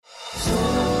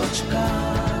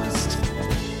Sochcast.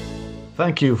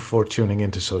 Thank you for tuning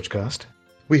into Sochcast.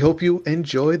 We hope you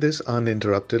enjoy this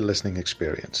uninterrupted listening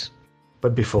experience.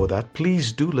 But before that,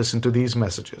 please do listen to these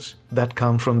messages that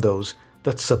come from those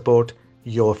that support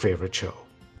your favorite show.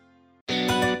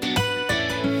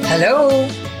 Hello,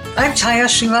 I'm Chaya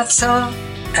Srivatsa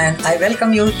and I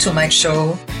welcome you to my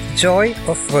show, Joy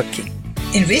of Working,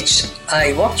 in which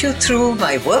I walk you through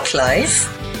my work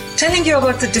life, telling you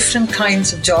about the different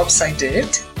kinds of jobs I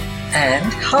did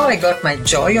and how I got my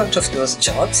joy out of those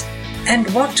jobs and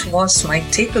what was my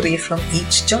takeaway from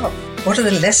each job. What are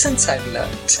the lessons I've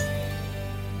learned?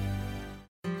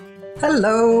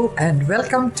 Hello and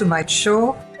welcome to my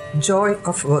show, Joy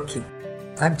of Working.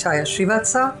 I'm Chaya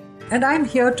Srivatsa and I'm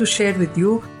here to share with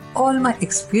you all my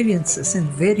experiences in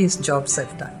various jobs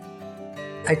I've done.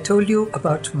 I told you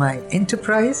about my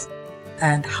enterprise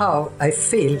and how I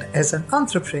failed as an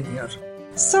entrepreneur.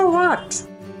 So what?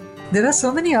 There are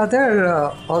so many other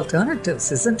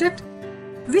alternatives, isn't it?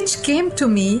 Which came to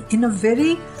me in a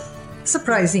very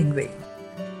surprising way.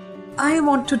 I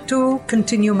wanted to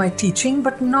continue my teaching,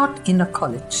 but not in a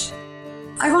college.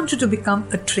 I wanted to become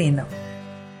a trainer.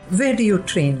 Where do you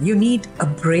train? You need a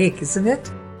break, isn't it?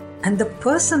 And the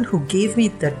person who gave me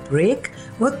that break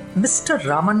was Mr.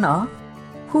 Ramana,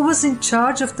 who was in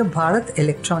charge of the Bharat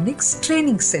Electronics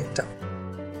Training Center.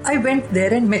 I went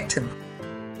there and met him.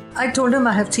 I told him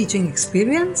I have teaching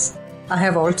experience. I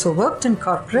have also worked in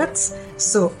corporates,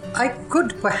 so I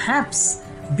could perhaps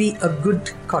be a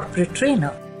good corporate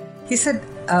trainer. He said,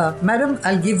 Madam,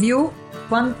 I'll give you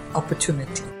one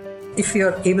opportunity. If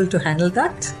you're able to handle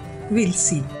that, we'll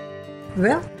see.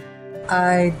 Well,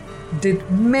 I did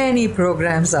many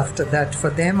programs after that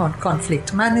for them on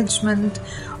conflict management,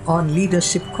 on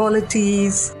leadership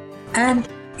qualities, and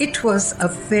it was a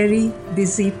very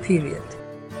busy period.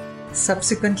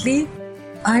 Subsequently,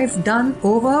 I've done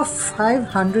over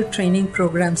 500 training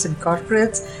programs in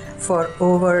corporates for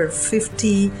over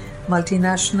 50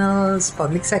 multinationals,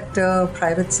 public sector,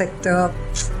 private sector,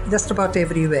 just about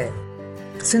everywhere.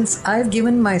 Since I've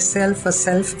given myself a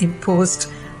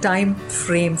self-imposed time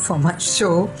frame for my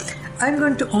show, I'm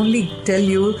going to only tell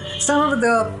you some of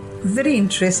the very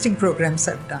interesting programs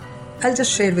I've done. I'll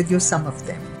just share with you some of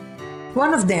them.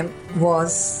 One of them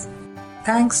was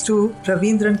thanks to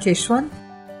Ravindran Keshwan,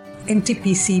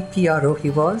 NTPC PRO he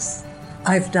was.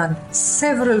 I've done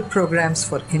several programs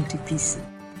for NTPC.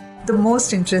 The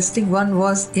most interesting one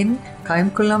was in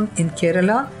Kayamkulam in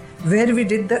Kerala, where we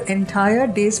did the entire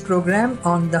day's program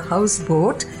on the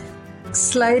houseboat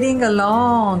sliding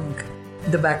along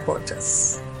the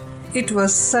backwaters. It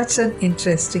was such an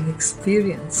interesting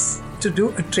experience to do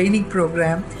a training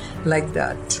program like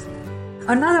that.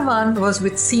 Another one was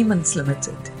with Siemens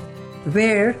Limited,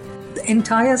 where the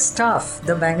entire staff,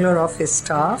 the Bangalore office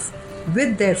staff,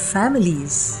 with their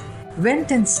families,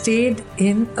 went and stayed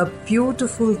in a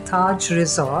beautiful Taj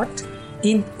resort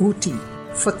in Ooty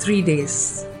for 3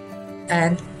 days.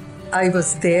 And I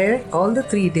was there all the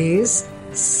 3 days,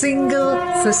 single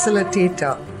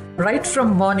facilitator. Right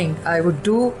from morning, I would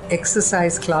do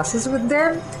exercise classes with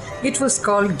them. It was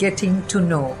called Getting to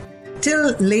Know.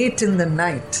 Till late in the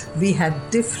night, we had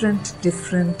different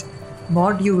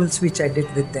modules which I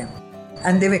did with them.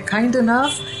 And they were kind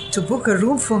enough to book a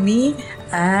room for me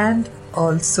and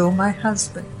also my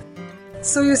husband.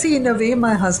 So you see, in a way,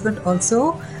 my husband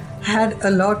also had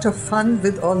a lot of fun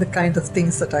with all the kind of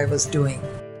things that I was doing.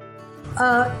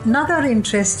 Another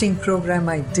interesting program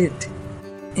I did.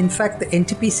 In fact, the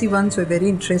NTPC ones were very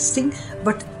interesting,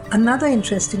 but another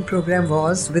interesting program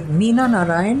was with Meena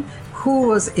Narayan, who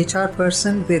was HR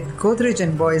person with Godrej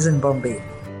and Boys in Bombay.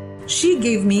 She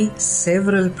gave me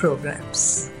several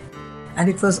programs, and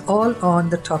it was all on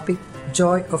the topic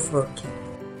Joy of Working.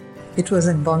 It was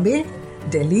in Bombay,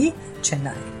 Delhi,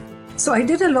 Chennai. So I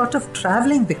did a lot of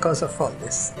traveling because of all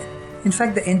this. In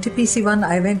fact, the NTPC one,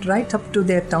 I went right up to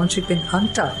their township in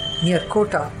Anta, near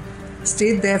Kota.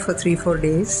 Stayed there for 3-4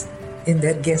 days in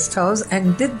their guest house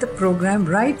and did the program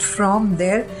right from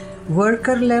their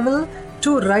worker level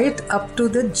to right up to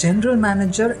the general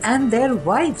manager and their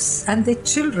wives and their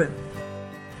children.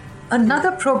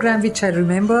 Another program which I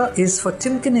remember is for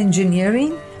Timken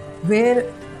Engineering,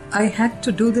 where I had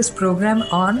to do this program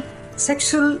on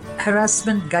sexual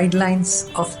harassment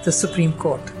guidelines of the Supreme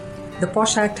Court. The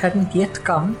POSH Act hadn't yet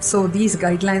come, so these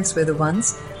guidelines were the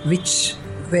ones which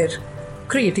were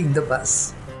creating the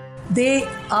buzz. They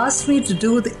asked me to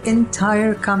do the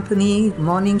entire company,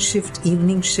 morning shift,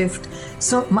 evening shift.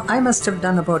 So I must have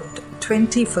done about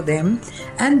 20 for them,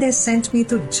 and they sent me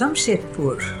to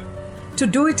Jamshedpur to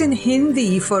do it in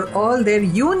Hindi for all their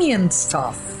union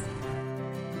staff.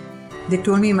 They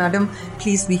told me, "Madam,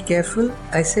 please be careful."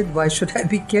 I said, "Why should I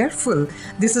be careful?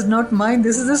 This is not mine.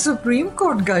 This is the Supreme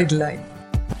Court guideline."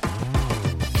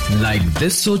 Like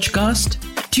this Sochcast?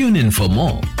 Tune in for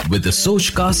more with the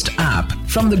Sochcast app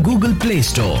from the Google Play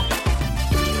Store.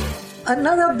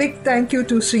 Another big thank you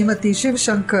to Srimati Shiv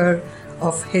Shankar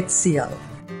of HCL,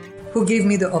 who gave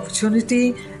me the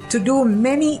opportunity to do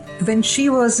many. When she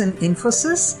was in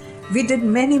Infosys, we did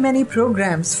many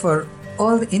programs for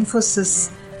all the Infosys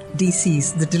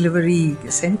DCs, the delivery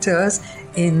centers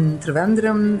in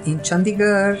Trivandrum, in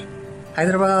Chandigarh,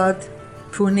 Hyderabad,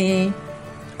 Pune,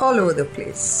 all over the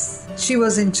place. She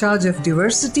was in charge of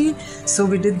diversity, so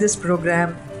we did this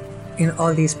program in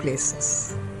all these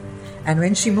places. And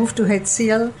when she moved to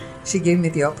HCL, she gave me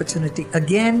the opportunity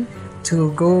again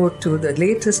to go to the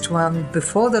latest one.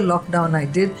 Before the lockdown I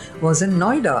did was in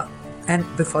Noida, and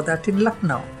before that in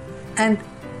Lucknow. And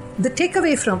the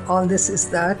takeaway from all this is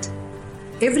that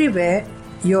everywhere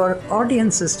your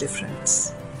audience is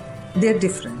different. They're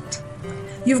different.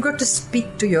 You've got to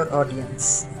speak to your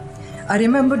audience. I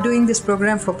remember doing this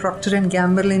program for Procter &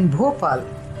 Gamble in Bhopal.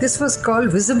 This was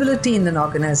called Visibility in an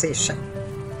Organization.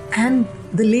 And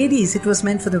the ladies, it was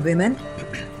meant for the women,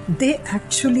 they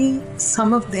actually,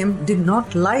 some of them did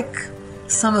not like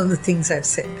some of the things I've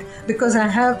said because I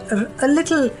have a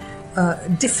little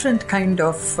different kind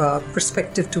of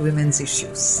perspective to women's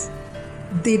issues.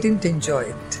 They didn't enjoy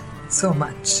it so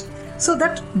much. So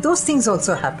that those things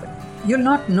also happen. You'll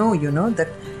not know, that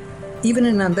even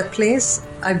in another place,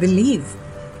 I believe,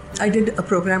 I did a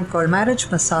program called Marriage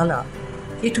Masala.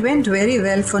 It went very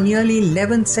well for nearly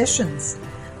 11 sessions.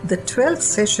 The 12th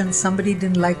session, somebody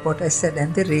didn't like what I said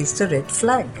and they raised a red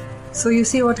flag. So you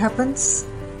see what happens?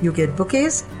 You get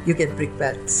bouquets, you get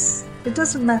brickbats. It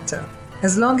doesn't matter.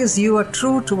 As long as you are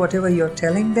true to whatever you're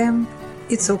telling them,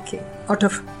 it's okay. Out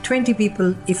of 20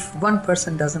 people, if one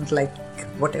person doesn't like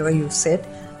whatever you said,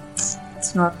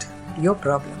 it's not your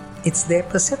problem. It's their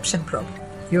perception problem.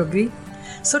 You agree?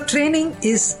 So training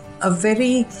is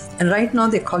and right now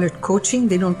they call it coaching.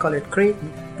 They don't call it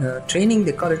training,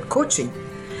 they call it coaching.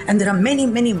 And there are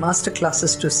many master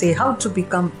classes to say how to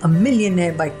become a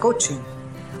millionaire by coaching.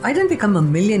 I didn't become a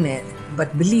millionaire,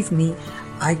 but believe me,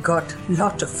 I got a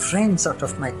lot of friends out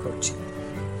of my coaching.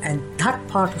 And that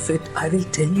part of it, I will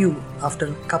tell you after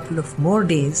a couple of more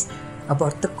days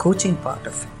about the coaching part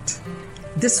of it.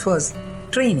 This was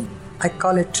training. I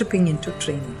call it tripping into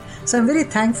training. So I'm very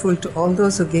thankful to all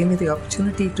those who gave me the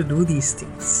opportunity to do these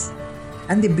things.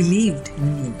 And they believed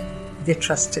in me. They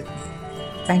trusted me.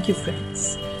 Thank you,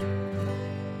 friends.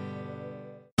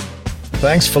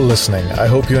 Thanks for listening. I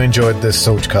hope you enjoyed this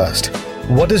Sochcast.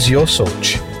 What is your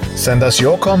Soch? Send us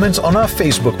your comments on our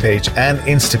Facebook page and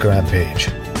Instagram page.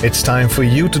 It's time for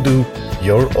you to do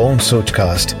your own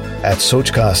Sochcast at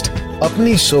Sochcast.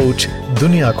 Apni Soch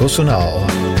Duniya ko sunao.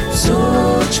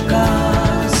 Sochcast.